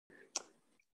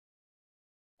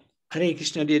Hare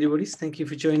Krishna, dear devotees. Thank you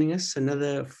for joining us.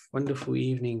 Another wonderful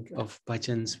evening of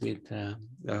bhajans with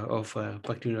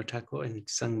Bhaktivinod Thakur, and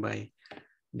it's sung by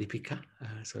Deepika.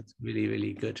 So it's really,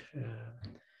 really good.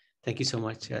 Thank you so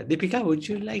much. Deepika, would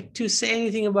you like to say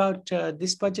anything about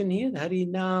this bhajan here? Hari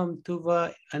Nam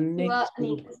Tuva Anek.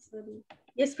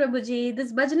 Yes, Prabhuji.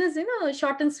 This bhajan is,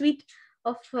 short and sweet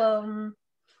of Lord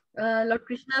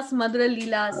Krishna's Madhura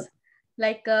Leelas.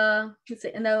 Like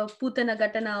in the Putana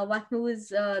Gatana, one who is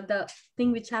the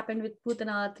thing which happened with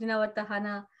Putana,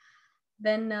 Trinavartahana,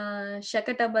 then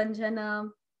Shakata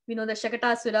Bhanjana, we know the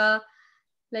Shakatasura,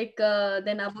 like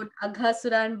then about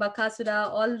Aghasura and Bakasura,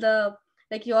 all the,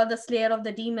 like you are the slayer of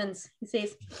the demons, he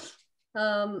says.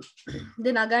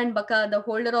 Then Aga and Baka, the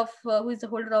holder of, who is the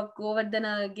holder of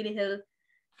Govardhana Giri Hill,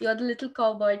 you are the little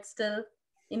cowboy still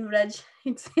in Vraj,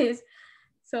 it says.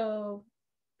 So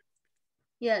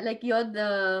yeah, like you're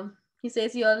the, he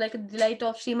says you're like a delight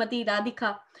of Srimati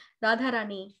Radhika,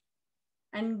 Radharani,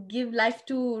 and give life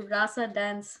to Rasa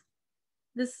dance.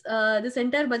 This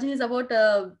entire bhajan is about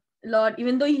Lord,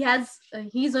 even though he has,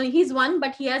 he's one,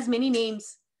 but he has many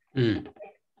names. It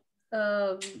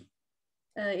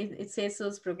says so,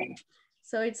 Prabhu.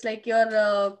 So it's like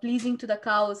you're pleasing to the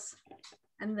cows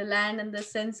and the land and the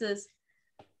senses.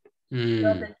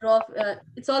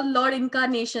 It's all Lord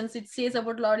incarnations. It says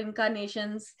about Lord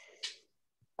incarnations.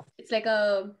 It's like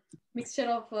a mixture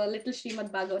of little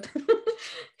Srimad Bhagavat.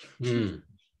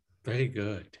 Very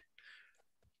good.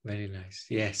 Very nice.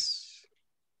 Yes.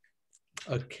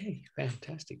 Okay.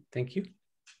 Fantastic. Thank you.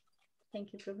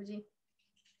 Thank you, Prabhuji.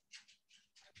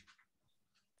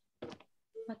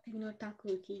 Bhaktivinod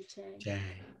Thakur ki jai.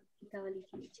 Jai. Gitavali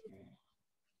ki jai.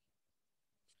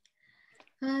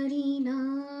 Hari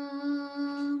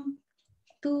Nam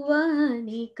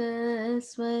Tuvanika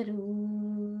Swaru.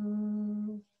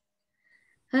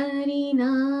 Hari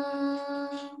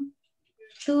Nam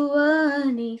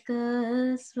Tuvanika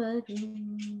Swaru.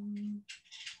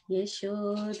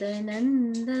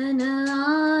 Yashodanandana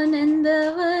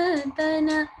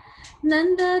Anandavatana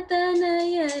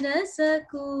Nandatanaya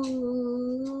Rasaku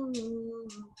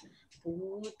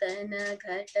Putana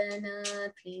Ghatana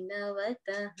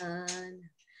Trinavatahana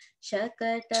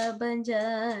Shakata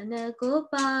Bhanjana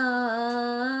Gopal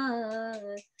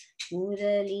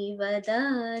Murali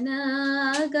Vadana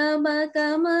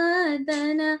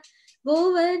Agabakamadana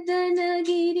Govardhana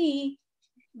Giri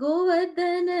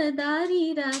Govardhana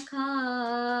Dari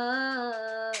Rakhar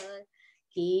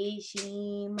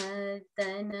Keshi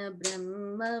Mardana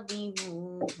Brahma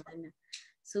Vimohana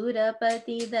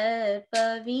Surapati Darpa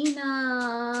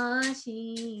Vinashi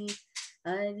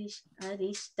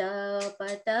Arishta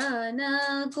Patana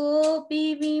Gopi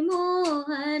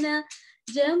Vimohana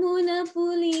Jamuna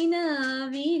Pulina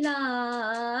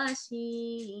Vilashi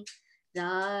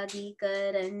Radhika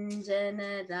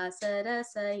Ranjana Rasa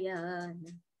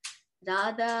Rasayana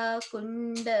Radha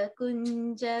Kunda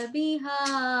Kunja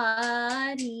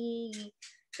Bihari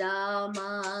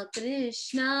Rama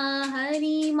Krishna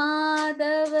Hari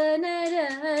Madhava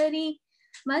Narahari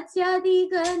Matsyadi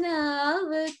Gana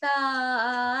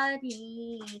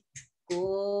Avatari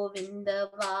Govinda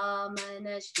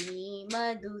Vamana Shri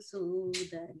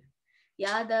Madhusudana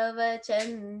Yadava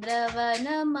Chandra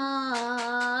Vanamali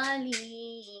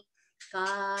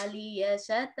Kaliya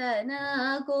Shatana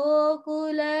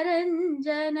Gokula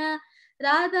Ranjana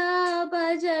Radha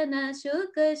Bhajana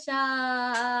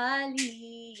Shukashali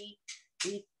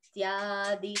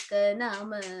Ityadika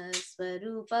Nama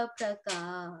Swarupa Praka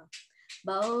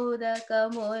Baudaka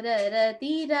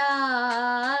Morarati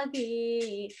Rage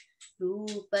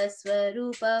Rupa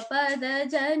Swarupa Pada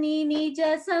Jani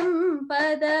Nija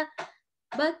Sampada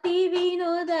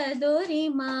Bhaktivinod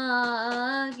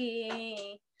Dorimage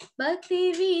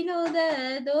Bhaktivinod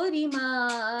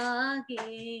Dorimage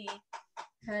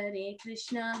Hare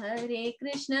Krishna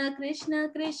Krishna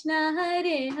Krishna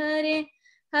Hare Hare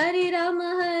Hare Rama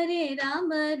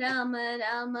Rama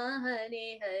Rama Hare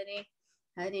Hare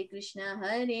Hare Krishna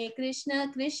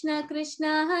Krishna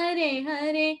Krishna Hare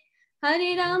Hare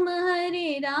Hare Rama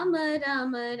Rama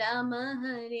Rama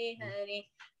Hare Hare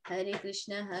Hare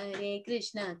Krishna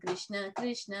Krishna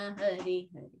Krishna Hare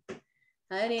Hare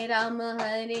Hare Rama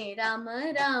Rama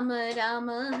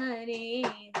Rama Hare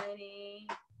Hare.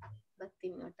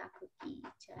 Bhaktivinod Thakur ki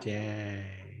jai. Jai.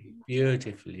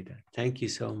 Beautifully done. Thank you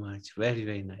so much. Very,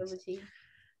 very nice.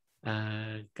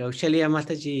 Kaushalya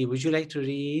Mataji, would you like to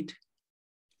read?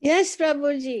 Yes,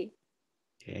 Prabhuji.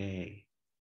 Okay.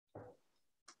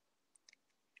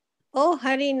 O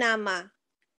Harinama,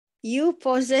 you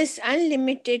possess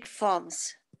unlimited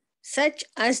forms, such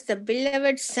as the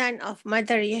beloved son of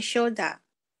Mother Yashoda,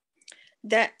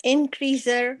 the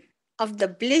increaser of the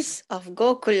bliss of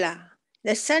Gokula,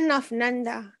 the son of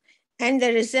Nanda, and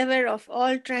the reservoir of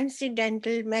all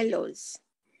transcendental mellows.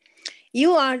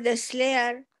 You are the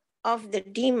slayer of the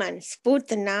demons,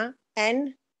 Putana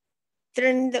and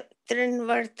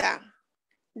Trinvarta,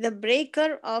 the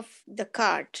breaker of the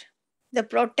cart, the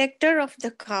protector of the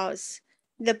cows,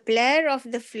 the player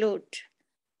of the flute,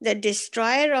 the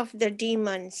destroyer of the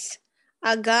demons,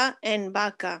 Aga and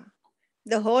Baka,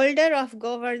 the holder of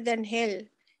Govardhan Hill,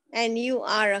 and you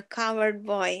are a coward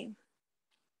boy.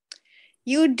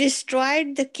 You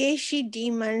destroyed the Keshi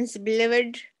demons,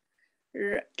 beloved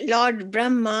Lord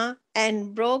Brahma,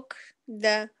 and broke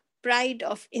the pride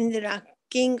of Indra,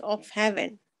 king of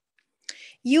heaven.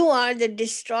 You are the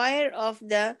destroyer of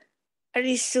the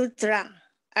Aristusra,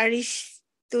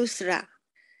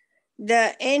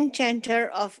 the enchanter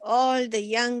of all the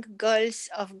young girls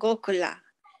of Gokula,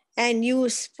 and you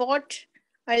sport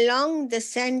along the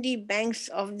sandy banks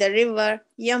of the river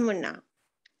Yamuna.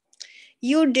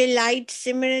 You delight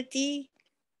Srimati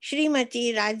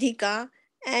Radhika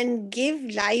and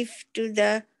give life to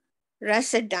the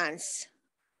rasa dance.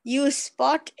 You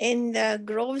spot in the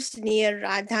groves near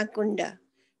Radha Kunda,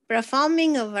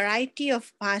 performing a variety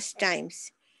of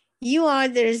pastimes. You are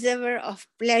the reservoir of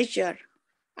pleasure,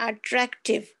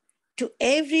 attractive to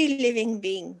every living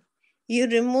being. You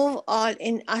remove all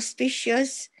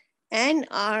inauspicious and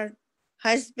are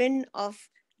husband of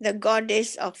the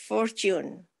goddess of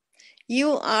fortune.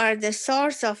 You are the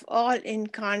source of all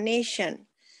incarnation,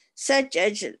 such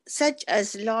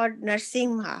as Lord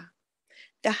Narsimha,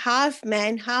 the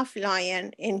half-man,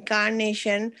 half-lion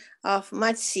incarnation of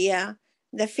Matsya,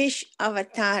 the fish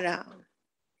avatara.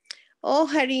 O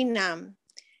Harinam,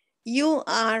 you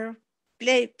are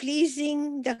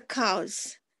pleasing the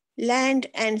cows, land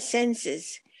and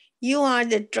senses. You are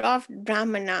the dwarfed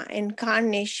Brahmana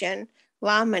incarnation,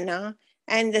 Vamana,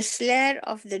 and the slayer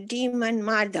of the demon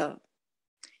Madhav.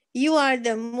 You are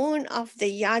the moon of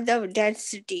the Yadav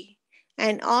density,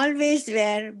 and always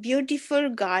wear beautiful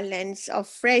garlands of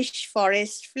fresh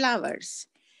forest flowers.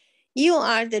 You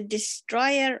are the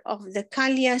destroyer of the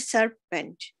Kaliya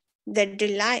serpent, the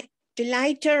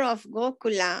delighter of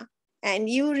Gokula, and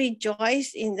you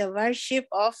rejoice in the worship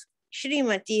of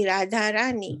Srimati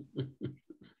Radharani.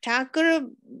 Thakur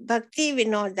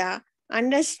Bhaktivinoda,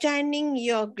 understanding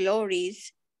your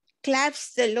glories,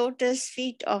 claps the lotus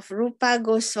feet of Rupa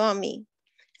Goswami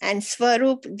and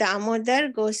Swarup Damodar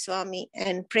Goswami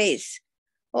and prays,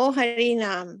 O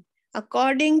Harinam,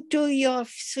 according to your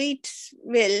sweet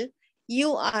will,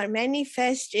 you are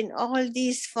manifest in all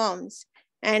these forms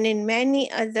and in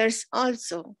many others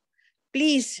also.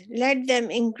 Please let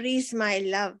them increase my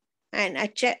love and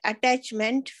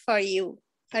attachment for you.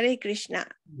 Hare Krishna.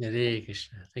 Hare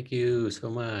Krishna. Thank you so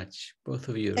much, both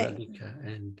of you, Radhika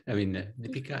and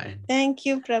Deepika and. Thank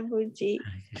you, Prabhuji.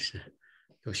 Hare Krishna.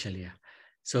 Kaushalya.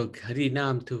 So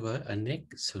Harinam Tuva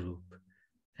Anek Sarup,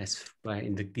 as by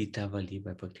in the Gitavali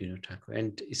by Bhaktivinod Thakur,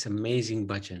 and it's amazing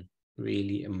bhajan,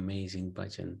 really amazing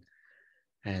bhajan,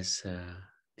 as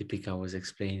Deepika was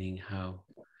explaining how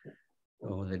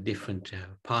all the different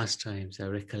pastimes are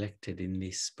recollected in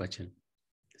this bhajan,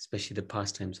 especially the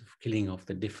pastimes of killing off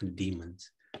the different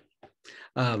demons.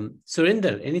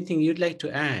 Surinder, anything you'd like to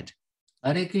add?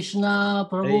 Hare Krishna,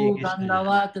 Prabhu,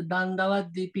 Hare Krishna.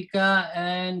 Dandavat, Deepika,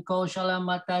 and Kaushala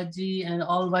Mataji, and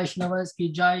all Vaishnavas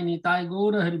ki jai, Nitai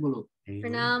Gaur Hari Bolo.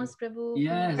 Pranams, Prabhu.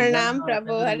 Yes. Pranam,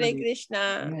 Prabhu. Hare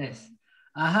Krishna. Yes.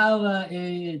 I have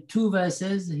two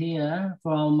verses here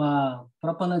from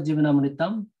Prapana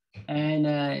Jivanamritam, and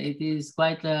it is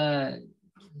quite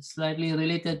slightly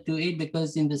related to it,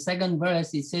 because in the second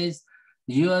verse it says,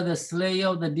 you are the slayer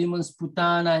of the demons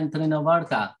Putana and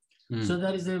Trinavarta. So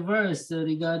there is a verse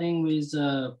regarding with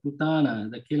Putana,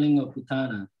 the killing of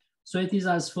Putana. So it is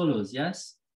as follows,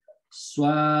 yes?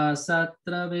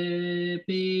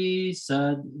 Swasatravepi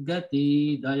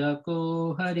sadgati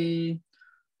dayako hari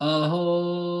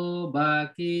aho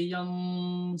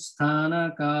bakiyam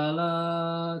sthana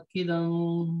kala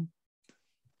kidam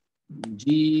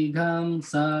jigham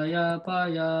saya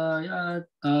payayat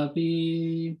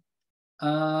api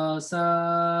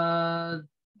asadvi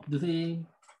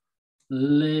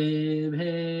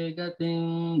Lebhe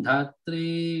gatim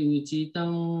dhatri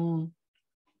uchitam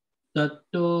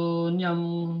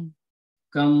tattonyam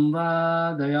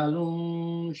kamva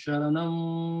dayalum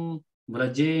sharanam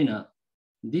vrajena.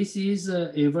 This is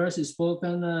a verse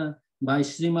spoken by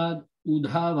Srimad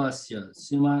Udhavasya,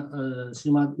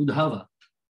 Srimad Udhava.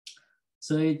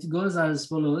 So it goes as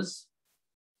follows.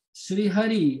 Sri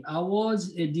Hari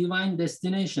awards a divine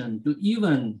destination to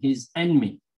even his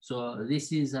enemy. So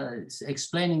this is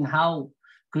explaining how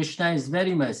Krishna is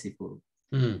very merciful,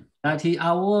 that he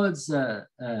awards a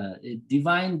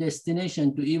divine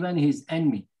destination to even his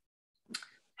enemy.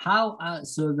 How,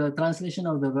 so the translation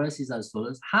of the verse is as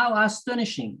follows: how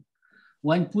astonishing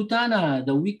when Putana,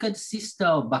 the wicked sister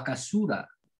of Bakasura,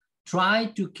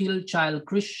 tried to kill child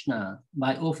Krishna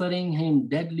by offering him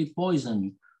deadly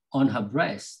poison on her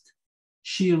breast.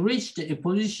 She reached a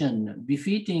position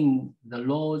befitting the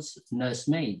Lord's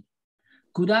nursemaid.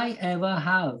 Could I ever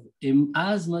have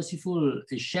as merciful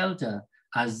a shelter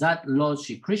as that Lord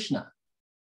Shri Krishna?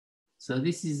 So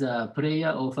this is a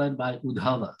prayer offered by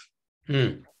Uddhava.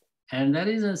 And there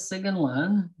is a second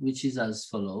one, which is as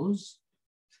follows.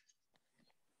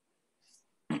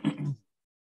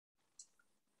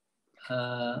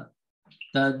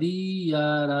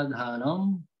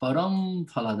 Tadiyaradhanam param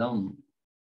phaladam.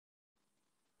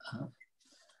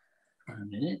 A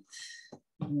minute.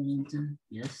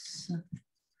 Yes.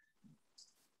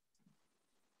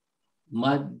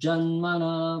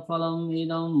 Majjanmana phalam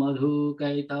idam madhu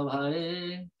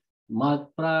kaitavare mat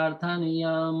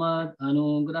prarthaniya mad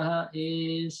anugraha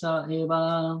esa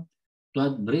eva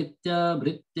tvad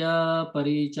bhritya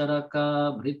paricharaka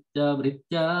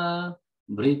bhritya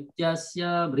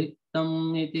Bhrityasya Bhrittam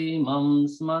iti mam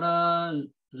smara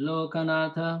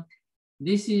lokanatha.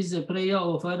 This is a prayer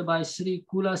offered by Sri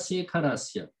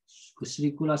Kulasekharasya.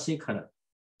 Sri Kulasekhara.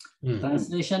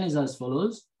 Translation is as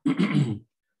follows.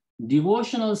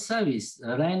 Devotional service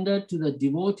rendered to the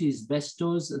devotees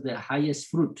bestows the highest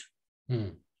fruit.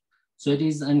 So it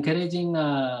is encouraging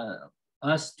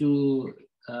us to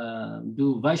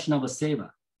do Vaishnava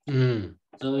Seva.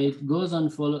 So it goes on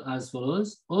as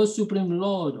follows. O Supreme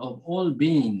Lord of all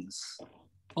beings,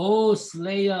 O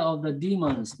Slayer of the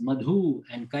demons, Madhu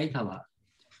and Kaitava,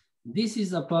 this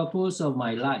is the purpose of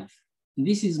my life.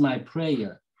 This is my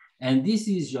prayer. And this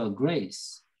is your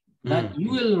grace, that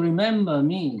you will remember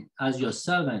me as your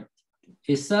servant,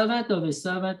 a servant of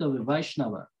a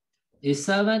Vaishnava, a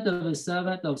servant of a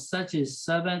servant of such a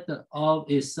servant of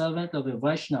a servant of a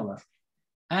Vaishnava,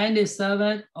 and a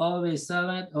servant of a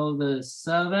servant of the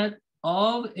servant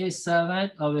of a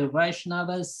servant of a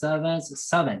Vaishnava's servant's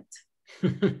servant.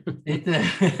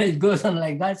 It goes on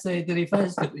like that, so it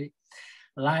refers to it.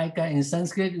 Like in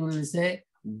Sanskrit, we will say,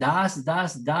 Das,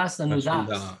 Das, Das,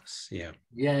 Anudas. Yeah.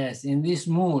 Yes, in this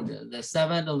mood, the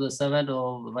servant of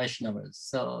Vaishnavas.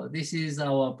 So this is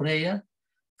our prayer,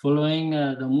 following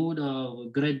the mood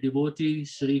of great devotee,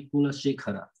 Sri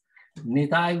Kulasekhara.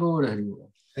 Nitai Gaur Hari Bol.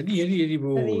 Hari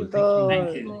Bol.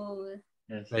 Thank you.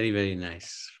 Yes. Very, very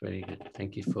nice. Very good.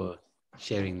 Thank you for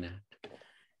sharing that.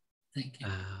 Thank you.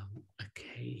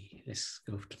 Okay, let's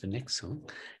go to the next song.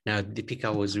 Now,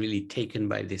 Deepika was really taken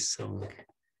by this song.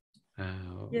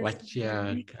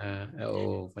 Vachaka.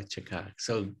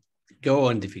 So go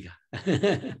on, Deepika.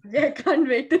 Yeah, I can't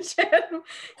wait to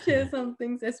share some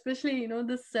things, especially,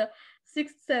 this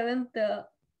 6th, 7th,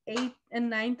 8th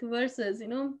and 9th verses,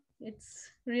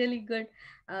 it's really good.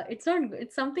 It's not good.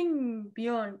 It's something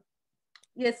beyond.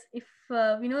 Yes, if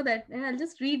we know that, and I'll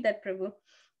just read that, Prabhu.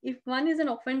 If one is an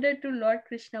offender to Lord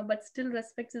Krishna, but still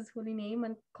respects his holy name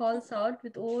and calls out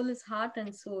with all his heart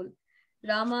and soul,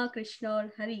 Rama, Krishna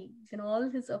or Hari, then all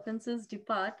his offenses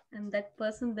depart, and that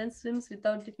person then swims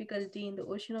without difficulty in the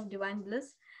ocean of divine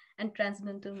bliss and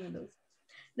transcendental meadows.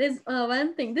 There's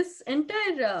one thing. This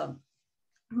entire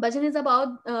bhajan is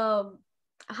about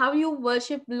how you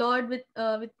worship Lord with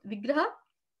vigraha,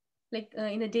 like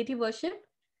in a deity worship,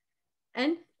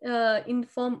 and in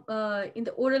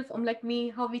the oral form, like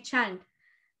how we chant.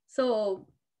 So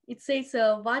it says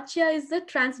Vachya is the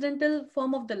transcendental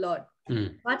form of the Lord.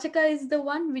 Vachaka is the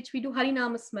one which we do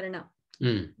Harinama Smarana.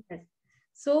 Yes.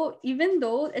 So even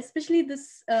though, especially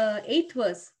this 8th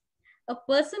verse, a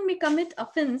person may commit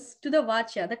offense to the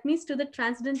Vachya, that means to the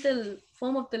transcendental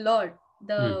form of the Lord,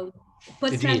 the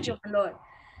personality of the Lord.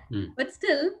 But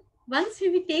still, once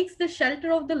he takes the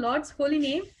shelter of the Lord's holy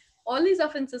name, all these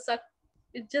offenses are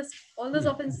all those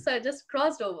offenses are just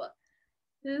crossed over.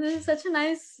 This is such a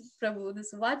nice Prabhu.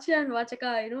 This Vachya and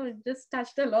Vachaka, it just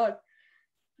touched a lot.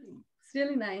 It's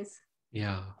really nice.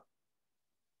 Yeah.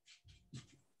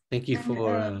 Thank you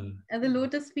At the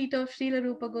lotus feet of Srila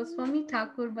Rupa Goswami,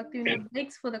 Thakur Bhaktivinod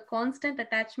begs for the constant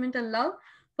attachment and love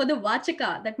for the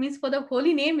Vachaka, that means for the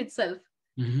holy name itself.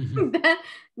 than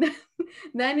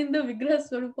in the Vigraha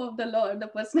Swarupa of the Lord, the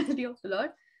personality of the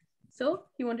Lord. So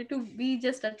he wanted to be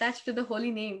just attached to the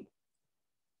holy name.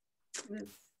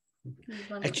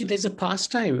 Actually, there's a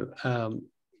pastime.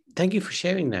 Thank you for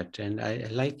sharing that. And I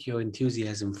like your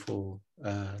enthusiasm for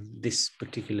this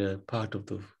particular part of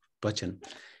the bhajan.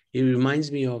 It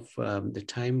reminds me of the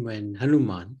time when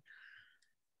Hanuman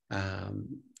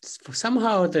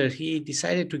somehow that he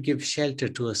decided to give shelter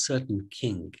to a certain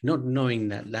king, not knowing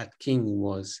that that king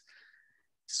was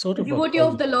sort The of devotee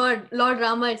of the Lord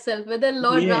Rama itself, whether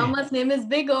Lord Rama's name is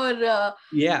big or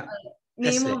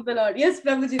name of the Lord. Yes,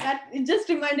 Prabhuji, that it just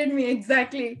reminded me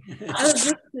exactly. I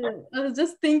was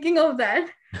just thinking of that,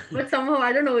 but somehow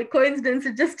I don't know, coincidence.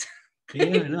 It just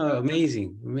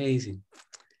amazing.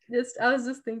 I was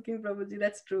just thinking, Prabhuji,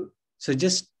 that's true. So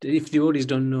just if devotees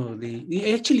don't know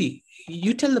actually,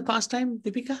 you tell the pastime,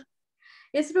 Deepika.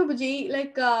 Yes, Prabhuji.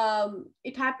 Like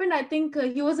it happened. I think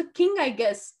he was a king, I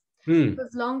guess. It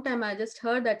was a long time. I just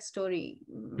heard that story.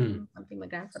 Something my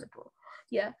grandfather told.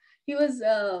 Yeah, he was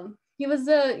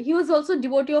also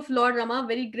devotee of Lord Rama,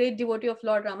 very great devotee of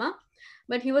Lord Rama.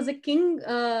 But he was a king.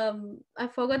 I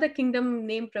forgot the kingdom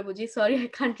name, Prabhuji. Sorry, I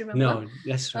can't remember. No,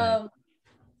 that's right.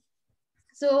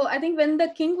 So I think when the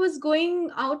king was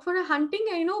going out for a hunting,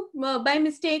 by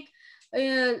mistake,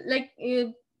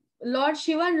 Lord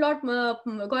Shiva and Lord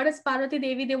Goddess Parvati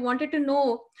Devi, they wanted to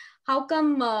know how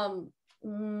come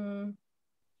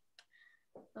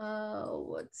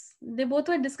they both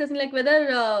were discussing like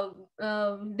whether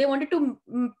they wanted to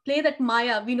play that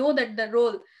Maya. We know that the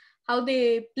role, how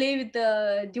they play with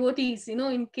the devotees,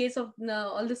 in case of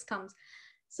all this comes.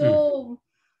 So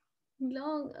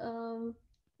long,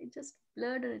 it just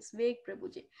blurred and it's vague,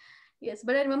 Prabhuji. Yes,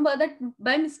 but I remember that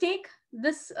by mistake,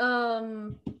 this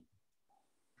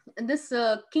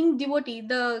king devotee,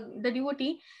 the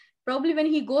devotee, probably when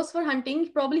he goes for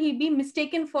hunting, probably he'd be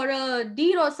mistaken for a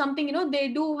deer or something. They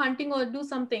do hunting or do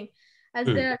something as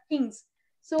they are kings.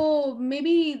 So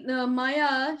maybe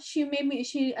Maya,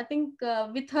 I think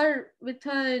with her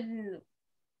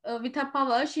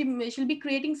power, she'll be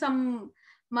creating some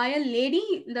Maya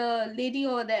lady, the lady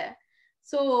over there.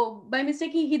 So by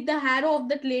mistake, he hit the arrow of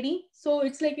that lady. So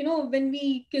it's like, when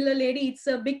we kill a lady, it's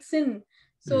a big sin.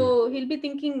 So he'll be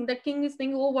thinking, the king is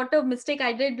thinking, oh, what a mistake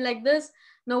I did like this.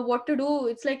 Now what to do?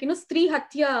 It's like, Stri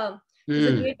Hatya is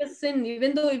the greatest sin,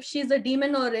 even though if she's a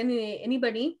demon or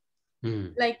anybody.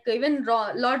 Like even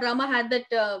Lord Rama had that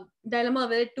dilemma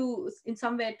whether in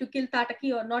somewhere to kill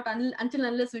Tataki or not until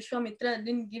unless Vishwamitra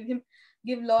didn't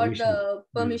give Lord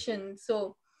permission.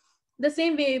 So the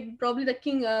same way, probably the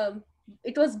king,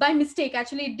 it was by mistake.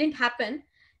 Actually, it didn't happen.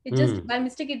 It just by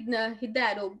mistake it hit the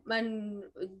arrow, and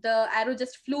the arrow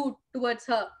just flew towards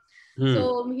her.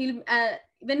 So he'll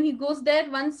when he goes there,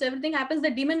 once everything happens,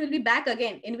 the demon will be back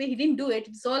again. Anyway, he didn't do it.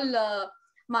 It's all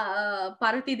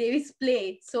Parvati Devi's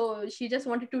play. So she just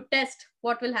wanted to test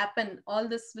what will happen. All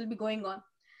this will be going on.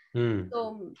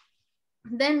 So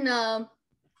then I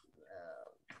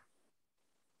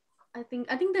think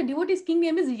the devotee's king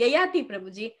name is Yayati,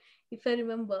 Prabhuji, if I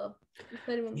remember.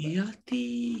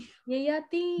 Yayati.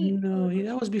 No,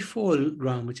 that was before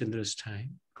Ramachandra's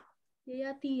time.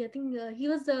 Yayati, I think he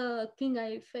was the king,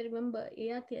 if I remember.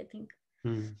 Yayati, I think.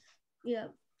 Yeah.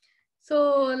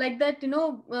 So like that,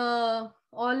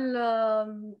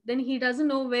 then he doesn't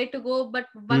know where to go. But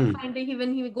one fine day,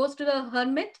 when he goes to the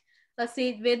hermit, a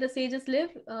sage, where the sages live,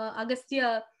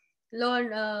 Agastya,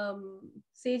 Lord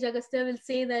Sage Agastya will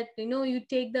say that, you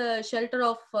take the shelter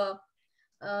of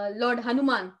Lord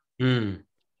Hanuman.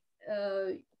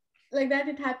 Like that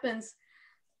it happens.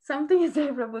 Something is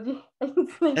there, Prabhuji.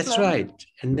 That's right.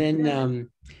 And then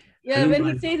when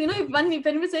he says, if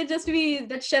anyone says just to be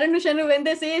that Sharanu, when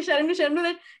they say Sharanu,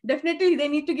 that definitely they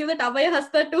need to give that Abhaya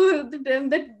Hasta to them,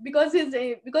 that because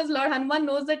Lord Hanuman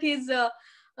knows that he's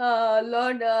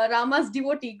Lord Rama's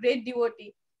devotee, great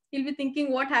devotee. He'll be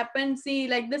thinking what happened. See,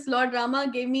 like this, Lord Rama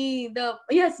gave me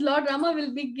Lord Rama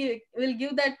will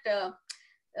give that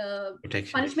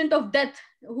punishment of death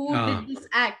who did this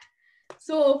act.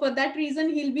 So for that reason,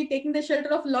 he'll be taking the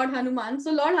shelter of Lord Hanuman.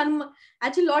 So Lord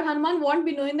Hanuman won't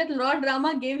be knowing that Lord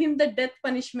Rama gave him the death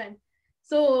punishment.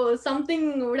 So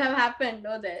something would have happened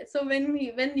over there. So when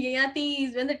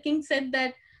the king said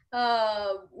that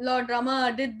Lord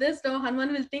Rama did this, now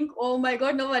Hanuman will think, oh my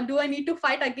God, now do I need to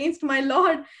fight against my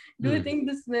Lord? Do you think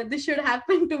this should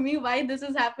happen to me? Why this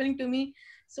is happening to me?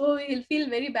 So he'll feel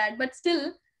very bad. But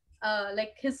still,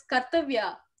 like his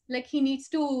kartavya, like he needs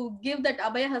to give that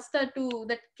Abhaya Hasta to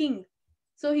that king.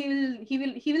 So he will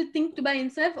think by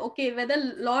himself, okay, whether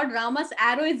Lord Rama's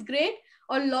arrow is great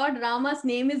or Lord Rama's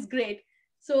name is great.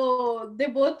 So they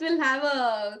both will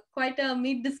have quite a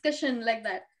meet discussion like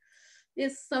that.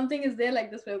 Yes, something is there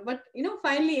like this way. But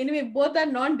finally, anyway, both are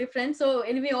non-different. So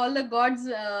anyway, all the gods,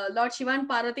 Lord Shiva and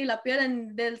Parvati will appear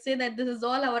and they'll say that this is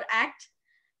all our act.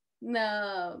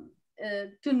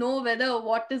 To know whether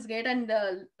what is great, and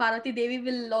Parvati Devi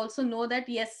will also know that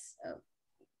yes,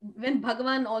 when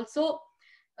Bhagavan also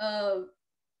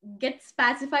gets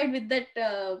pacified with that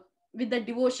with the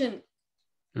devotion.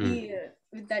 He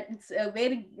with that it's a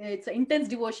it's an intense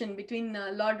devotion between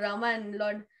Lord Rama and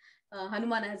Lord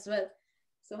Hanuman as well.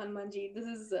 So Hanumanji, this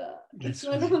is it's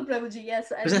wonderful, Prabhuji. Yes,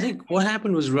 because I think what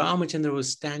happened was Ramachandra was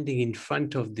standing in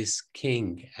front of this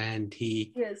king, and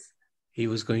he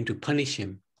was going to punish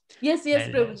him. Yes,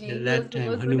 and Prabhuji. At that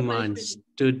time, Hanuman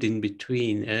stood in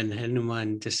between, and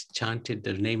Hanuman just chanted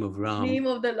the name of Ram. Name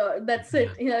of the Lord. That's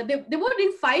it. Yeah, they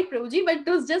didn't fight, Prabhuji, but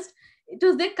it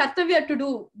was their kartavya to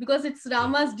do, because it's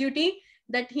Rama's duty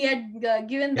that he had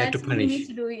given that he needs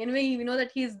to do. Anyway, we know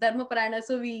that he is Dharma Parayana,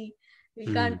 so we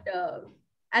can't.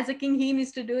 As a king, he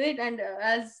needs to do it, and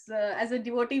as a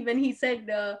devotee, when he said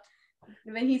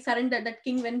when he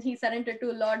surrendered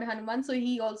to Lord Hanuman, so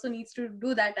he also needs to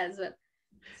do that as well.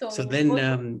 So then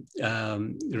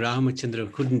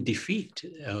Ramachandra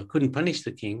couldn't punish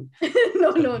the king.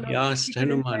 No. He asked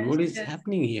Hanuman, what is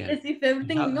happening here? Yes, if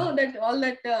everything, that all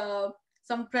that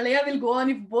some pralaya will go on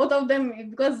if both of them,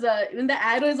 because even the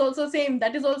arrow is also same.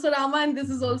 That is also Rama and this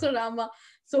is also Rama.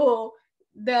 So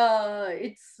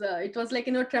it was like,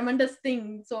 tremendous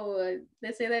thing. So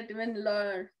they say that when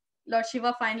Lord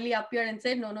Shiva finally appeared and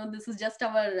said, no, this is just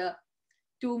our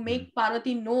to make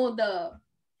Parvati know the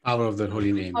power of the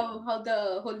holy name. How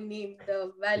the holy name,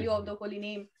 the value of the holy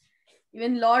name.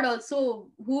 Even Lord also,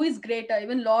 who is greater,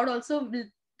 even Lord also will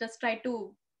just try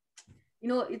to,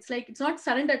 it's like, it's not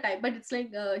surrender type, but it's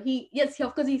like of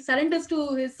course he surrenders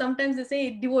to his, sometimes they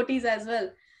say, devotees as well,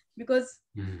 because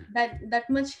that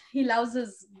much he loves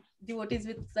his devotees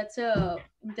with such a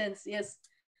intense. Yes,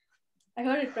 I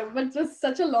heard it, but it was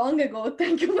such a long ago.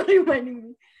 Thank you for reminding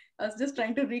me. I was just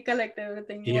trying to recollect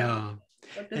everything. Yeah.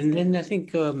 And then I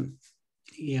think,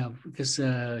 because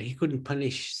he couldn't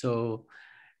punish, so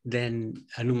then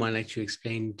Hanuman actually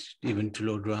explained even to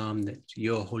Lord Ram that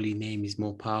your holy name is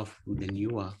more powerful than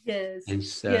you are. Yes. And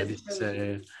this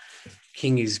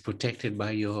king is protected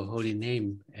by your holy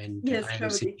name, and I am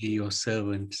simply your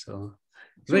servant. So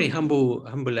very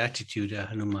humble attitude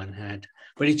Hanuman had,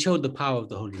 but it showed the power of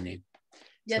the holy name.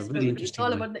 Yes, so really interesting. It's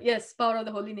all about the power of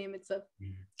the holy name itself.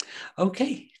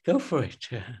 Okay, go for it.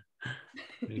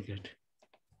 Very good.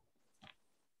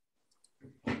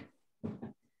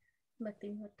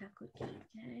 Bhaktivinod Thakur ki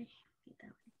jai,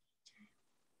 Gitavali ki jai.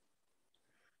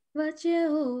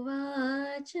 Vacho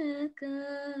vachaka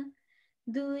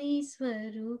dui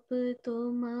swarup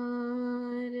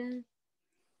tomar.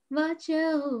 Vacho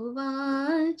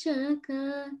vachaka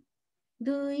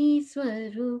dui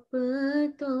swarup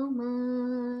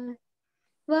tomar.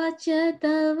 Vacha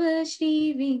tava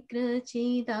Shri Vigra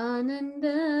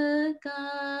Chidananda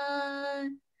Kar.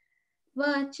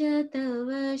 Vacha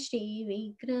tava Shri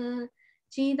Vigra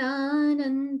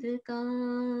Chidananda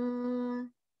Kar.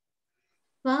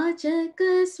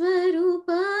 Vachaka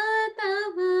Swarupa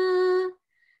tava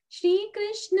Shri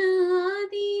Krishna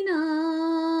Adina.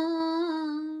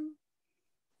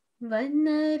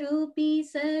 Vanna Rupi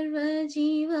Sarva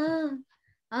Jiva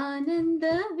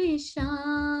Ananda Visham.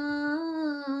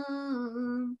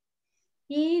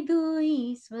 Ye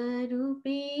dui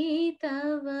swarupe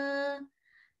tava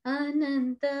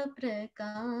Ananta Prakash.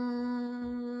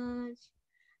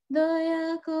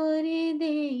 Daya kore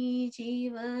dei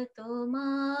jiva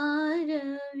tomar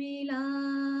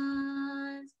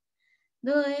vilas.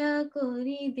 Daya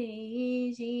kore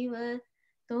dei jiva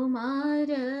tomar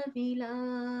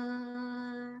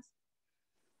vilas.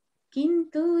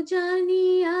 Kintu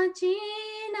janiya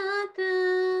chenata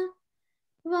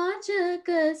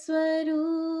Vachaka swarup.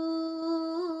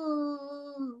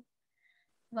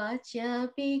 Vachya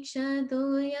piksha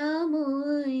doya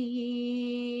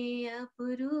moye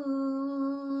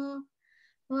apuru.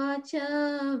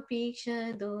 Vachya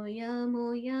piksha doya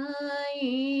moya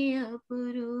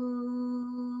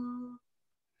apuru.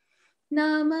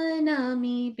 Nama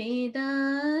nami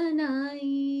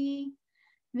bedanai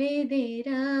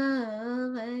vedera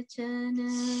vachana.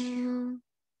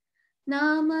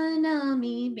 Nama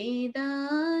nami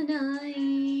bedanai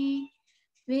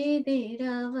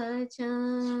vedera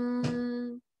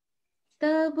vachan.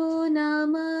 Tabu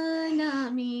nama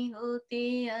nami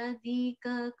hote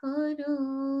adhika koro.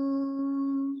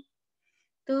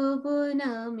 Tabu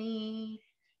nama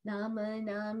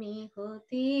nami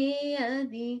hote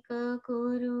adhika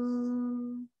koro.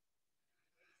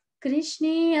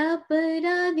 Krishne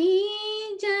aparadhi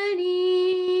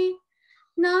jare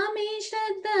Name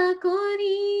Shraddha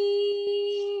Kori.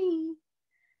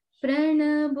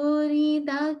 Pranabori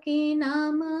Dake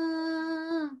Nama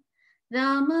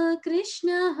Rama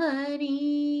Krishna Hari.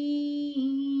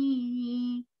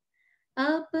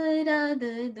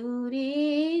 Aparadha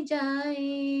Dure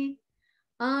Jaye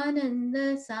आनंद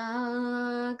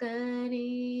सागरे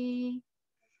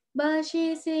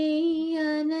भाषे से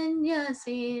अनन्या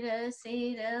सिर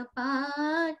सिर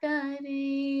पाटरे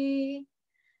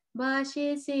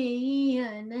भाषे से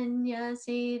अनन्या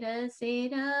सिर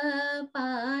सिर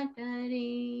पाटरे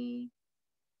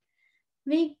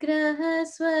विग्रह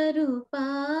स्वरूपा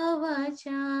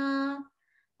वाचा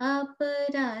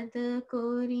अपराध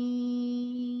कोरी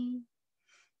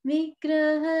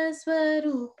विग्रह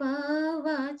स्वरूपा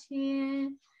वाचे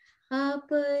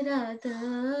अपराध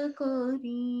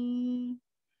कोरी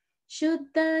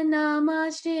शुद्ध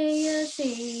नामाश्रेय से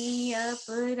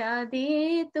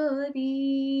अपराधे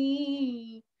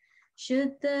तोरी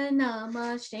शुद्ध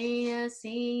नामाश्रेय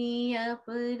से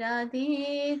अपराधे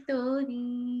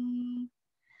तोरी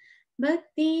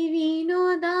भक्ति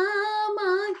विनोदा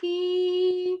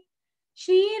मागे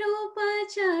श्री रूप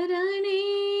चरणे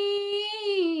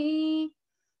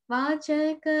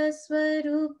वाचक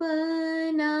स्वरूप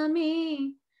नामे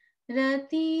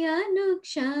रति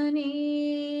अनुक्षणे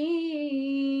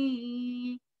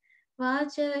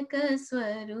वाचक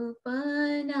स्वरूप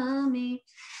नामे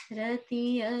रति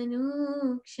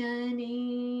अनुक्षणे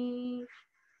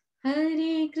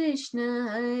हरे कृष्ण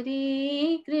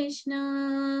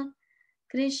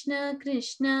कृष्ण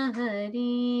कृष्ण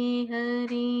हरे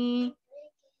हरे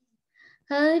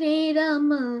हरे राम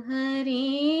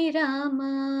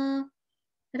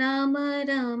राम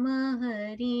राम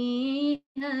हरे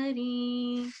हरे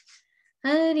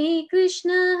हरे कृष्ण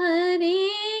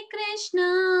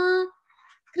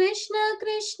कृष्ण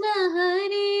कृष्ण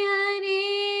हरे हरे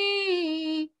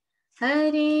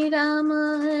हरे राम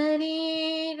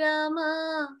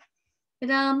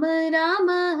राम राम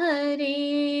हरे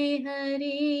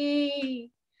हरे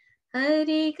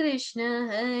हरे कृष्ण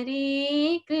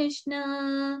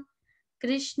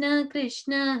कृष्ण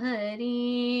कृष्ण हरे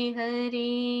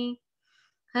हरे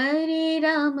हरे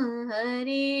राम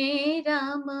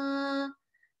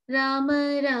राम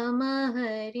राम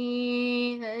हरे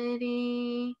हरे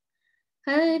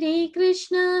हरे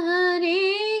कृष्ण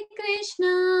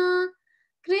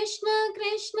कृष्ण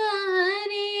कृष्ण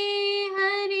हरे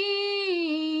हरे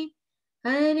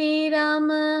हरे राम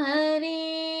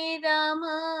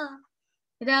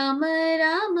राम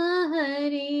राम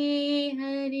हरे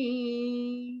हरे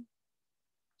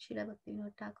श्रील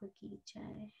भक्तिविनोद ठाकुर की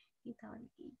जय गीतावली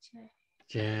की जय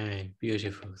Jai,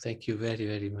 beautiful. Thank you very,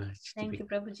 very much. Thank you,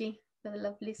 Prabhuji, for the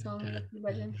lovely song, lovely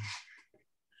bhajan.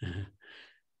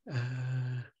 Who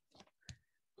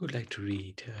would like to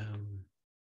read?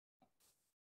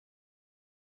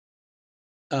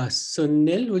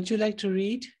 Sunil, would you like to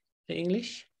read the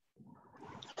English?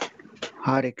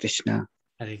 Hare Krishna.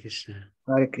 Hare Krishna.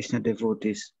 Hare Krishna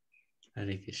devotees.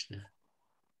 Hare Krishna.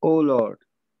 O Lord,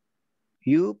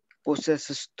 you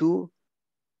possess two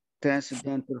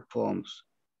transcendental forms,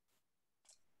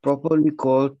 properly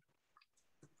called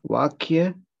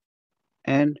Vakya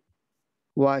and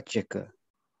Vachaka.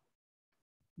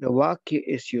 The Vakya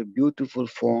is your beautiful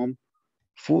form,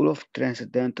 full of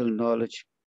transcendental knowledge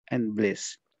and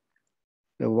bliss.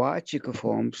 The Vachaka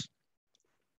forms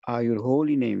are your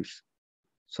holy names,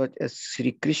 such as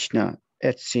Sri Krishna,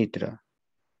 etc.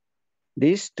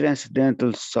 This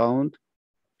transcendental sound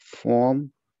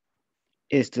form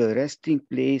is the resting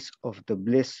place of the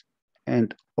bliss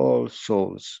and all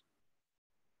souls.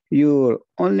 Your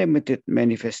unlimited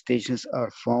manifestations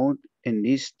are found in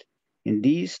these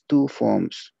two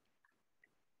forms.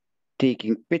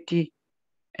 Taking pity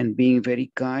and being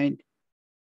very kind,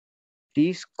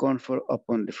 these confer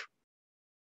upon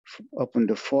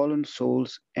the fallen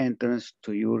souls entrance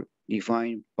to your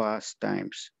divine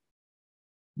pastimes.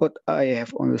 But I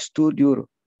have understood your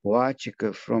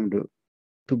Vachaka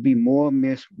to be more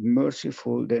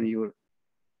merciful than your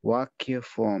Vakya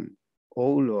form,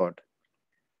 O Lord.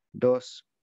 Thus,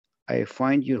 I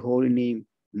find your holy name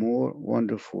more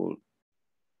wonderful.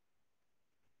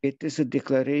 It is a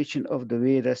declaration of the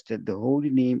Vedas that the holy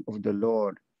name of the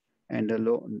Lord and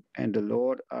the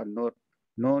Lord are not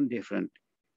non-different,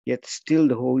 yet still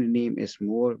the holy name is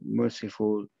more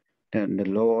merciful than the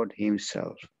Lord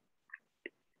himself.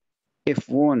 If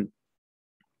one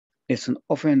is an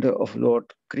offender of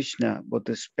Lord Krishna but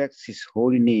respects his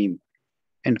holy name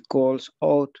and calls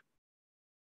out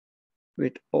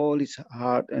with all his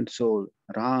heart and soul,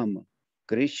 Ram,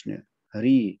 Krishna,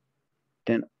 Hari,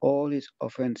 then all his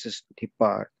offenses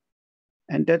depart,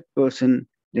 and that person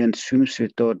then swims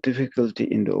without difficulty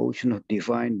in the ocean of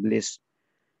divine bliss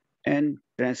and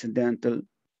transcendental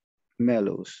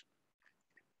mellows.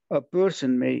 A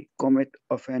person may commit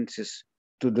offenses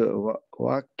to the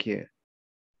Vakya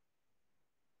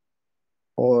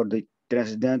or the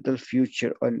transcendental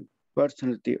future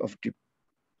personality of the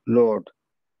Lord,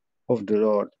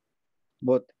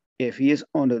 But if he is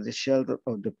under the shelter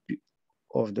of the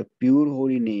pure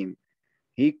holy name,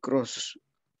 he crosses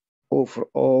over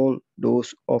all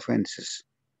those offenses.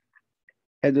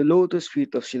 At the lotus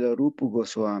feet of Srila Rupa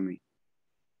Goswami,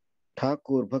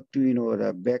 Thakur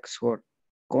Bhaktivinoda begs for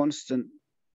constant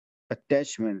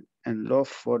attachment and love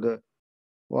for the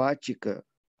Vachika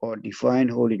or divine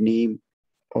holy name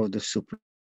of the Supreme.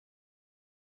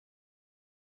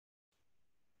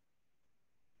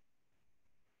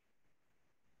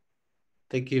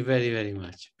 Thank you very, very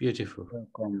much. Beautiful.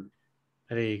 Welcome.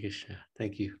 Hare Krishna.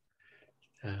 Thank you.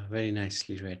 Very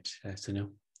nicely read,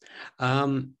 Sunu.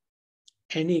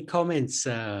 Any comments,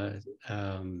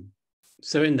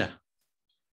 Surinder?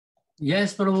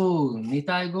 Yes, Prabhu.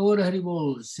 Nitai Gaur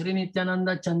Haribol. Sri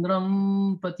Nityananda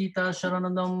Chandram Patita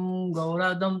Sharanadam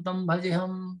Gauradam Tam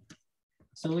Bhajeham.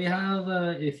 So we have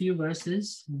a few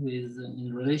verses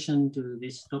in relation to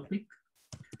this topic.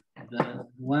 The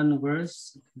one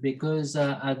verse, because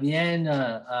at the end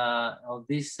of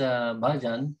this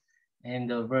bhajan, in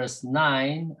the verse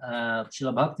 9,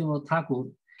 Srila Bhaktivinod Thakur,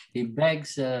 he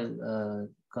begs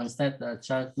constant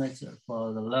chantment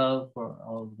for the love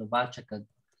of the Vachaka,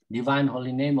 divine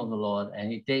holy name of the Lord,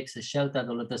 and he takes a shelter at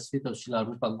the lotus feet of Srila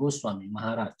Rupa Goswami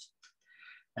Maharaj.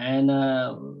 And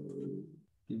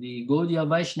the Gaudiya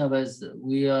Vaishnavas,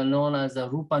 we are known as the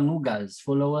Rupa Nugas,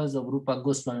 followers of Rupa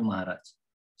Goswami Maharaj.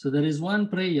 So there is one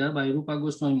prayer by Rupa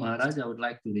Goswami Maharaj I would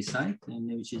like to recite,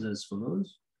 which is as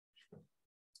follows.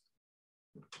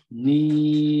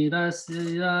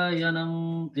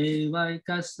 Nirasyayanam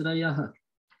evaikasrayah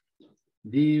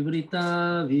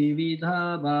vivrita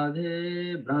vividha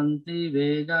badhe bhranti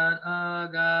vegar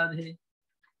agadhe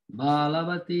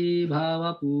balavati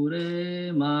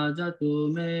bhavapure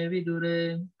majatu me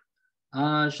vidure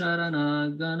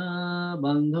Asharanagana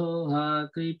bandho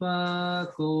kripa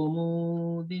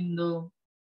komu dindo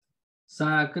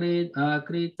sakrit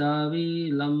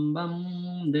akritavi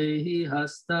lambam dehi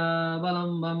hasta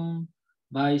valambam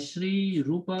by Sri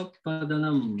Rupa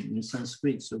Padanam in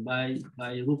Sanskrit, so by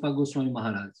Rupa Goswami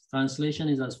Maharaj. Translation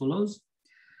is as follows.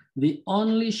 The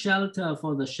only shelter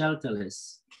for the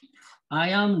shelterless.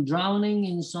 I am drowning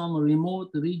in some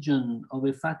remote region of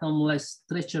a fathomless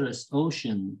treacherous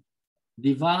ocean,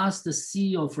 the vast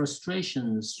sea of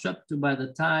frustration swept by the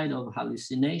tide of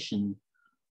hallucination.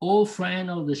 O friend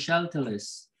of the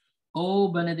shelterless, O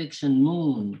benediction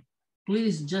moon,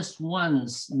 please just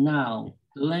once now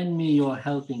lend me your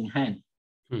helping hand.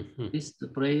 This the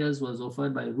prayers was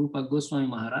offered by Rupa Goswami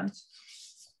Maharaj.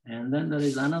 And then there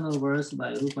is another verse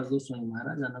by Rupa Goswami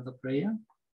Maharaj, another prayer,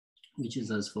 which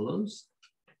is as follows.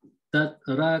 Tat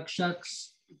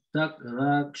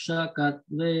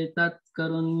rakshakatve tat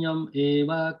karunyam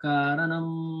eva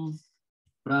karanam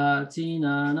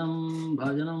prachinanam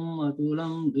bhajanam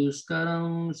atulam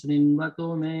duskaram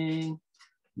srinvato me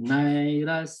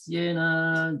nairasyena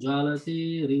jalati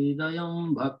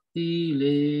hridayam bhakti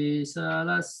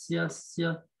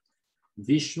lesalasyasya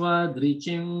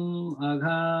vishwadrichim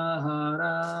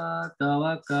aghahara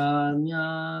tava karnya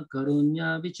karunya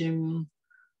vichim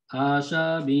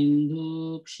Asha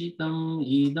bindu kshitam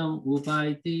idam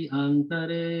upaiti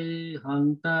antare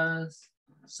hantas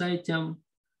saityam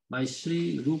by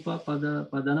Sri Rupa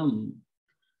Padanam.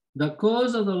 The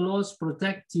cause of the Lord's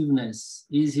protectiveness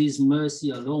is his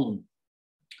mercy alone.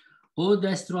 O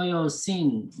destroyer of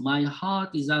sin, my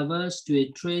heart is averse to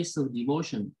a trace of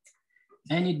devotion,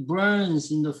 and it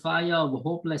burns in the fire of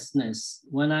hopelessness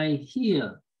when I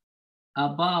hear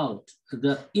about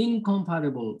the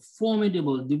incomparable,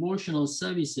 formidable devotional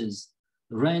services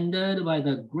rendered by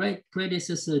the great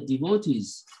predecessor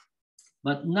devotees.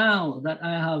 But now that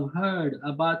I have heard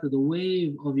about the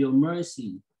wave of your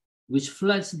mercy, which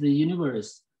floods the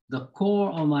universe, the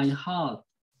core of my heart,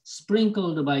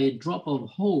 sprinkled by a drop of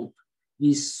hope,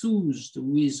 is soothed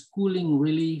with cooling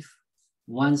relief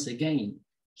once again.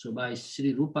 So by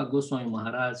Sri Rupa Goswami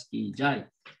Maharaj ki jai.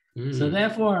 So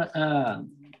therefore,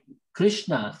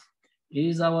 Krishna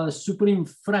is our supreme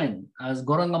friend, as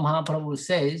Gauranga Mahaprabhu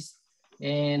says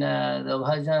in the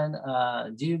bhajan,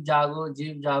 Jeev Jago,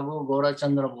 Gaura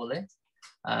Chandra Bole.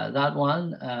 That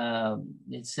one,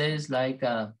 it says like,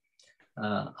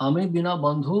 Ami bina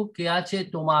bandhu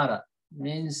kyache tomara,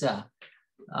 means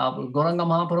Gauranga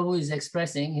Mahaprabhu is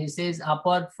expressing, he says,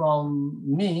 apart from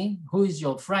me, who is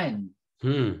your friend?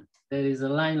 There is a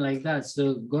line like that.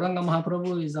 So Gauranga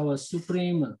Mahaprabhu is our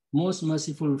supreme, most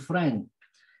merciful friend.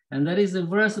 And there is a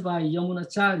verse by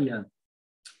Yamunacharya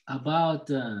about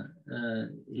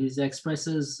he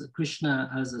expresses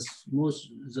Krishna as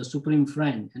the supreme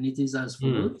friend. And it is as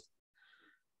follows.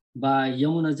 by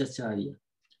Yamunacharya.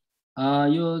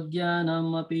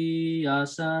 Ayogyanam api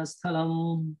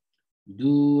asasthalam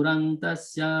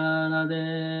durantasya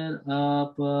nader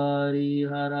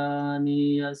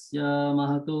apariharaniyasya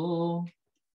mahato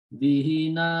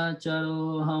vihina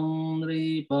charoham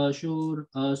ripashur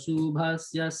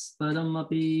asubhasyas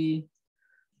padamapi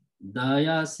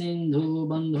daya sindhu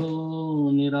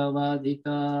bandho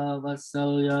niravadhika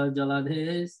vasalya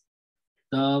jaladhes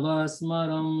Tava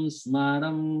smaram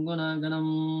smaram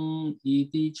gunaganam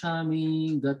iti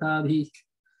chami gatabhi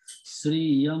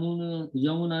Sri Yamuna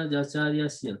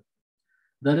Jacharyasya.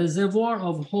 The reservoir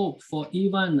of hope for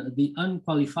even the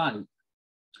unqualified.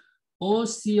 O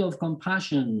sea of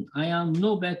compassion, I am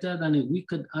no better than a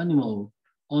wicked animal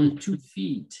on 2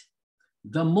 feet,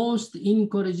 the most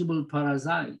incorrigible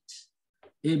parasite,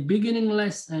 a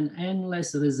beginningless and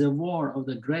endless reservoir of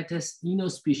the greatest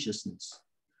inauspiciousness.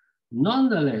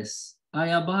 Nonetheless,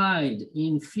 I abide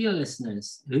in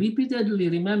fearlessness, repeatedly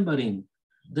remembering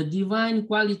the divine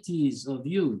qualities of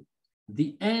you,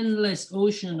 the endless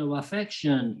ocean of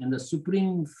affection and the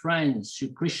supreme friend, Sri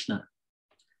Krishna.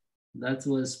 That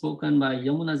was spoken by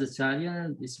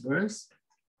Yamunacharya, this verse.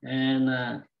 And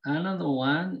another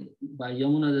one by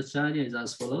Yamunacharya is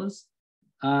as follows.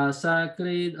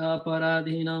 Asakrid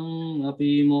aparadhinam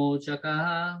api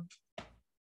mochakaha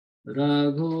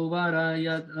Raghuvara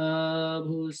yad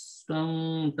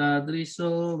abhustam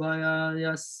tadriso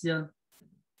vayasya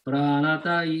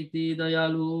pranata iti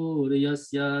dayalur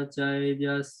yasya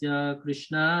chaidyasya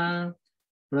Krishna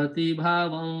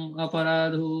pratibhavam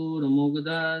aparadhur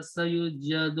mugda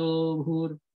sayujya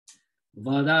dobhur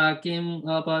vadakim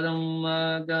apadam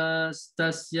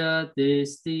agastasya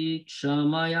testi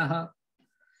kshamayah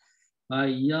by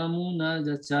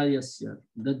Yamunacharya,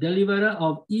 the deliverer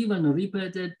of even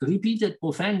repeated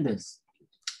offenders.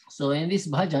 So in this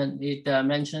bhajan, it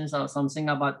mentions something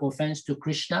about offense to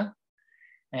Krishna,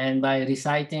 and by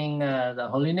reciting the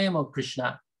holy name of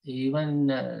Krishna,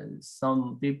 even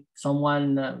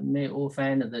someone may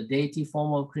offend the deity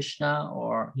form of Krishna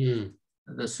or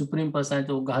the supreme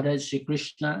personality of Godhead, Sri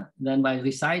Krishna. Then by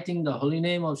reciting the holy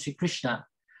name of Sri Krishna,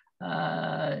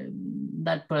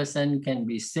 that person can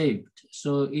be saved.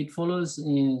 So it follows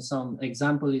in some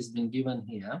example is being given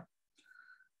here.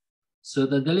 So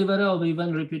the deliverer of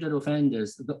even repeated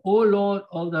offenders, the O Lord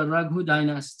of the Raghu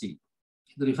dynasty,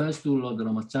 it refers to Lord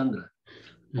Ramachandra.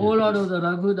 O Lord of the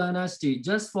Raghu dynasty,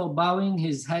 just for bowing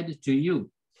his head to you,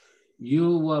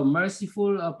 you were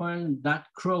merciful upon that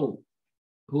crow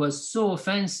who was so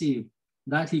offensive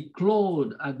that he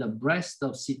clawed at the breast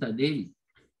of Sita Devi.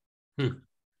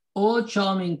 O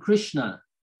charming Krishna,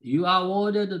 you are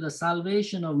awarded the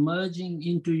salvation of merging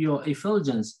into your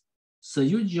effulgence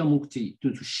Sayujya Mukti to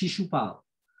Shishupal,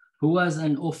 who was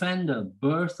an offender,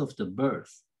 birth of the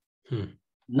birth.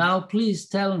 Now please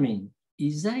tell me,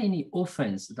 is there any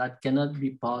offense that cannot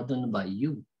be pardoned by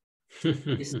you?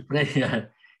 This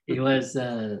prayer,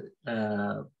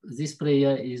 this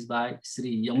prayer is by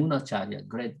Sri Yamunacharya,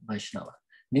 great Vaishnava.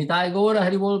 Nitai Gaura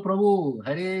Haribol Prabhu,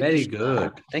 Hare Very Krishna.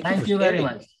 good. Thank you very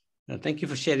much. Thank you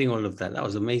for sharing all of that. That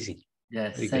was amazing.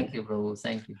 Yes, Very thank good. you, Prabhu.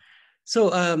 Thank you. So,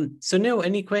 Sunil,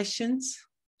 any questions?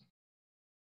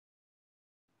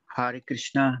 Hare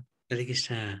Krishna. Hare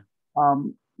Krishna.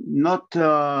 Not,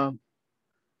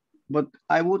 but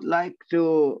I would like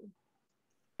to,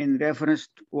 in reference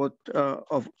to what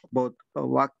about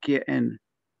Vakya and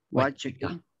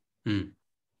Vachika.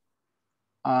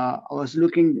 I was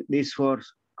looking this for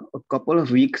a couple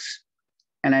of weeks,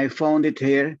 and I found it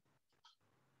here.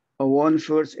 One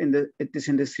verse it is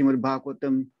in the Srimad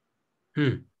Bhagavatam,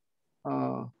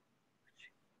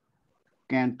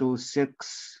 Canto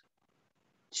 6,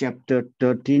 chapter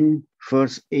 13,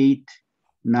 verse 8,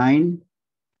 9.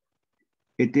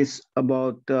 It is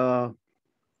about,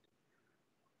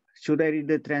 should I read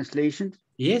the translation?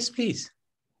 Yes, please.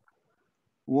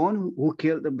 One who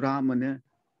killed a Brahmana,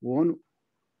 one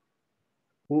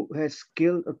who has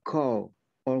killed a cow,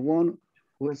 or one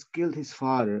who has killed his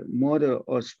father, mother,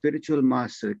 or spiritual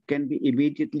master can be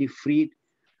immediately freed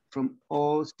from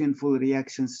all sinful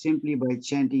reactions simply by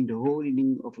chanting the holy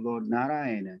name of Lord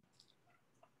Narayana.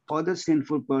 Other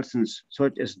sinful persons,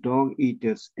 such as dog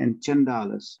eaters and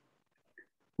chandalas,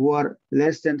 who are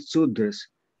less than Sudras,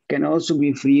 can also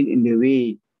be freed in the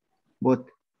way, but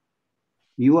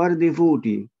you are a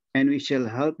devotee, and we shall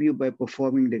help you by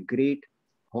performing the great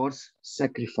horse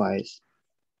sacrifice.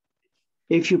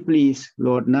 If you please,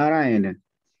 Lord Narayana,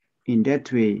 in that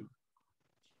way,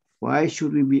 why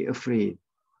should we be afraid?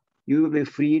 You will be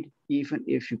freed even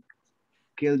if you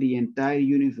kill the entire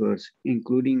universe,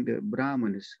 including the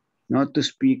Brahmanas, not to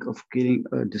speak of killing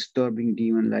a disturbing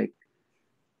demon like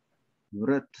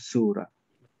Vrat Sura.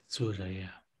 Sura, yeah.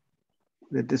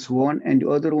 That is one. And the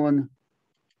other one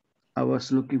I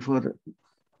was looking for,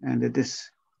 and that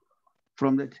is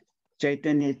from the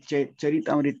Chaitanya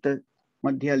Charitamrita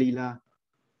Madhya Leela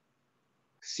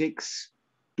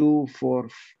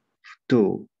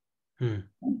 6242.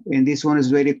 And this one is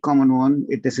very common one.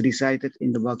 It is recited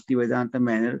in the Bhaktivedanta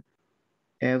manner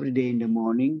every day in the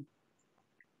morning.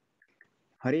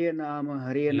 Hare Nama,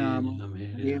 Hare Nama,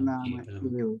 Hare Nama,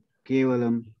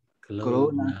 Kevalam,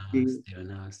 Kalo Nasti,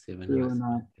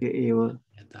 Kevanasti Eva,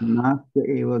 Nasti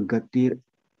Eva Gatir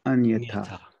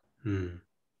Anyatha.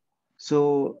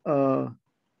 So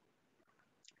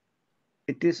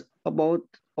it is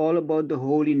all about the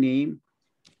holy name.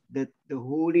 That the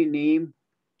holy name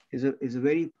is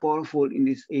very powerful in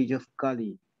this age of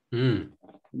Kali. In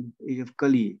this age of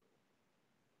Kali.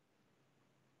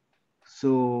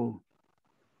 So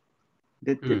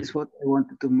that is what I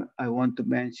want to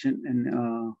mention,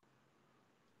 and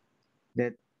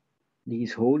that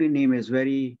this holy name is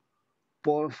very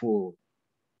powerful.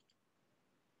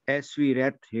 As we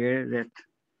read here, that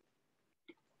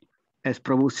as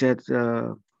Prabhu said,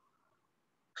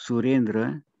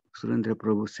 Surendra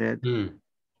Prabhu said,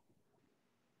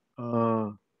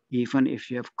 even if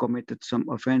you have committed some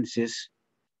offenses,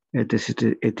 it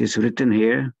is written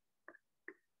here,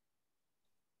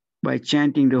 by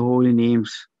chanting the holy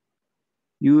names,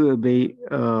 you will be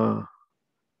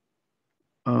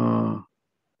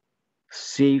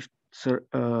saved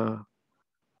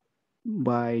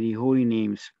by the holy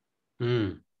names.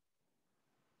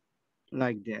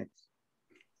 Like that.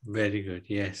 Very good,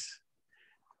 yes.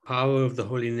 Power of the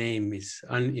holy name is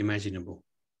unimaginable.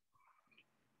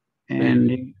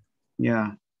 And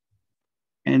yeah,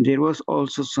 and there was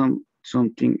also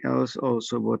something else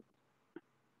also, but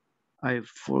I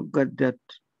forgot that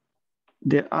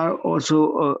there are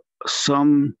also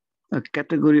a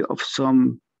category of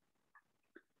some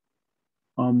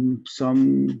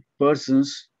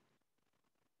persons,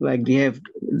 like they have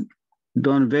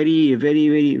done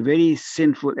very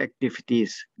sinful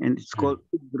activities, and it's called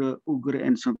ugra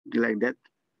and something like that.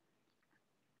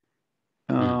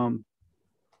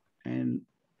 And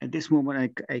at this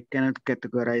moment I cannot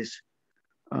categorize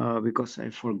because I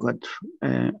forgot,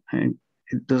 and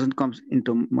it doesn't come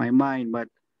into my mind. But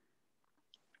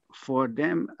for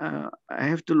them, I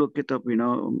have to look it up.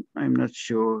 I'm not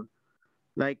sure.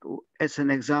 Like as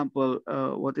an example,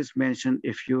 what is mentioned,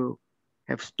 if you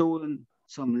have stolen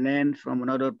some land from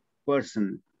another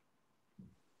person,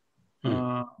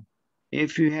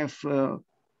 if you have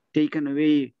taken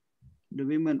away the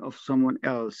women of someone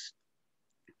else,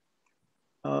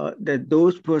 that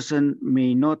those person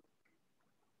may not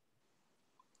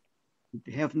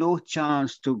have no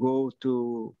chance to go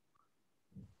to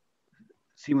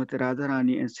Srimati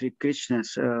Radharani and Sri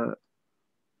Krishna's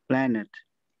planet.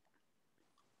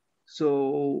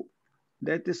 So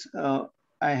that is,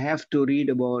 I have to read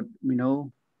about,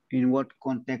 in what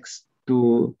context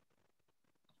to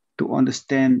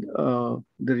understand the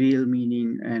real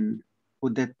meaning and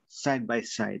put that side by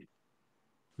side.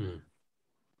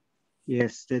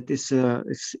 Yes, that is,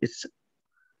 it's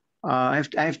I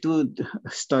have to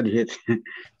study it.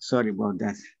 Sorry about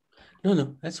that.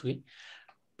 No, that's sweet.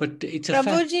 But it's a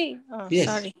Prabhuji, fact. Yes.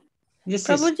 Sorry. Yes,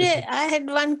 Prabhuji, yes. I had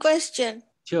one question.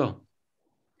 Sure.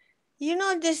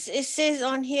 This, it says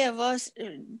on here,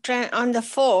 on the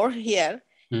 4 here,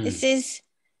 it says,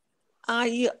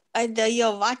 your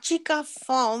Vachika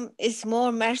form is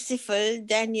more merciful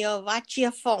than your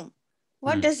Vachya form.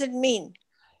 What does it mean?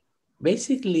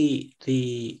 Basically,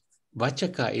 the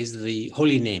Vachaka is the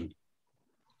holy name.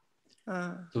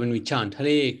 So when we chant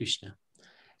Hare Krishna,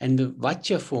 and the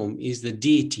Vachya form is the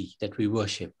deity that we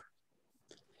worship.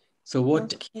 So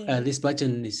what this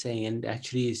bhajan is saying, and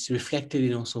actually is reflected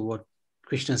in also what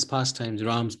Krishna's pastimes,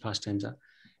 Ram's pastimes are,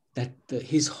 that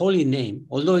his holy name,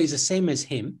 although he's the same as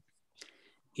him,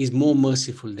 is more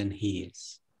merciful than he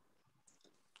is.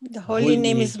 The holy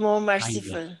name is more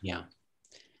merciful. Kinder, yeah.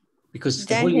 Because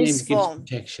than the holy name gives form.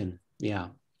 protection. Yeah.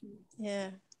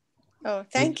 Yeah. Oh,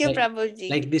 thank you, Prabhuji.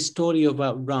 Like this story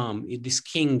about Ram, this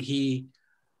king, he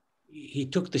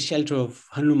took the shelter of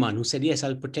Hanuman, who said, yes,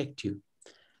 I'll protect you.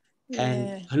 Yeah.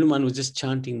 And Hanuman was just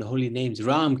chanting the holy names.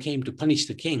 Ram came to punish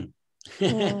the king.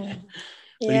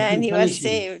 Yeah, and he was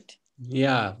saved.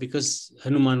 Yeah, because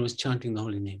Hanuman was chanting the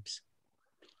holy names.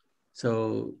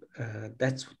 So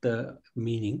that's the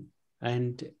meaning.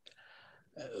 And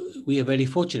we are very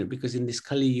fortunate because in this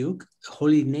Kali Yuga,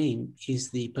 holy name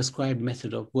is the prescribed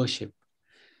method of worship.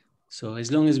 So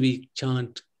as long as we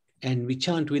chant, and we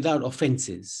chant without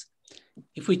offenses.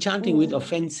 If we're chanting with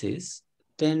offenses,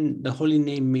 then the holy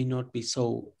name may not be so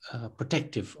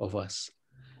protective of us.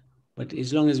 But as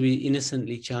long as we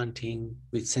innocently chanting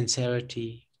with sincerity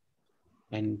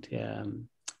and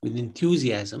with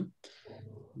enthusiasm,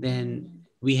 then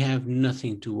we have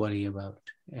nothing to worry about,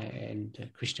 and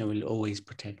Krishna will always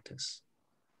protect us.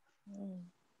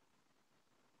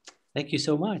 Thank you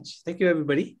so much. Thank you,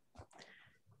 everybody.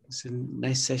 It's a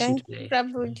nice session today.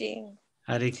 Prabhuji.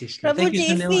 Hare Krishna. Thank you,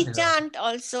 Prabhuji, if we Sunil. chant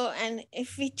also, and if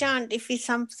we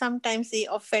sometimes we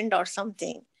offend or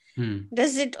something,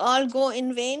 does it all go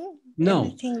in vain? No.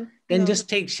 Everything? Then No. just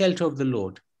take shelter of the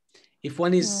Lord. If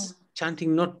one is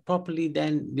chanting not properly,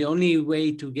 then the only way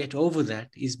to get over that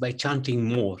is by chanting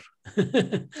more.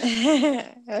 Okay,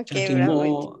 Chanting Prabhuji.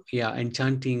 more, yeah, and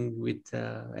chanting with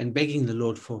and begging the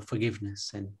Lord for forgiveness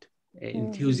and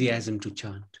enthusiasm to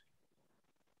chant.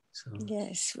 So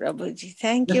Yes, Prabhuji.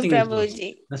 Thank you, nothing is Prabhuji.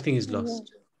 lost. Nothing is lost.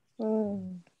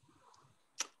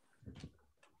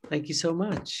 Thank you so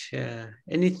much.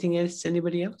 Anything else?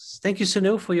 Anybody else? Thank you,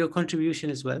 Sunil, for your contribution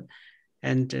as well.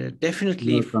 And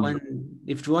definitely, if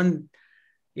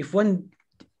one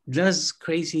does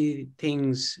crazy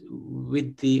things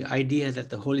with the idea that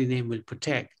the holy name will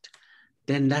protect,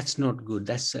 then that's not good.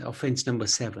 That's offense number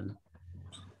 7,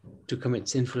 to commit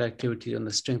sinful activity on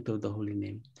the strength of the holy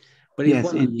name. But if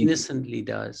one innocently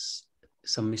does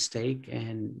some mistake,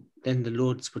 and then the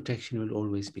Lord's protection will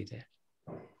always be there.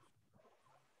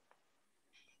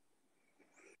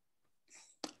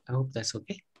 I hope that's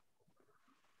okay.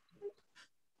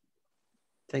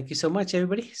 Thank you so much,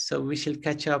 everybody. So we shall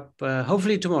catch up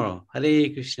hopefully tomorrow. Hare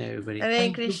Krishna, everybody.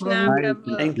 Hare Krishna,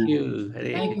 Prabhu. Thank you.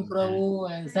 Hare Thank you, Krishna. Prabhu,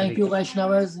 and thank you,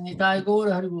 Vaishnavas. Nitai Gaur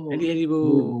Haribo. Hare Haribo.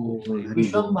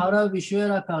 Vishwam Bhara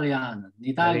Vishwera Kalyan.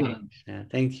 Nitai Gaur.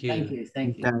 Thank you. Thank you.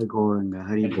 Thank you.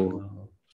 Haribo.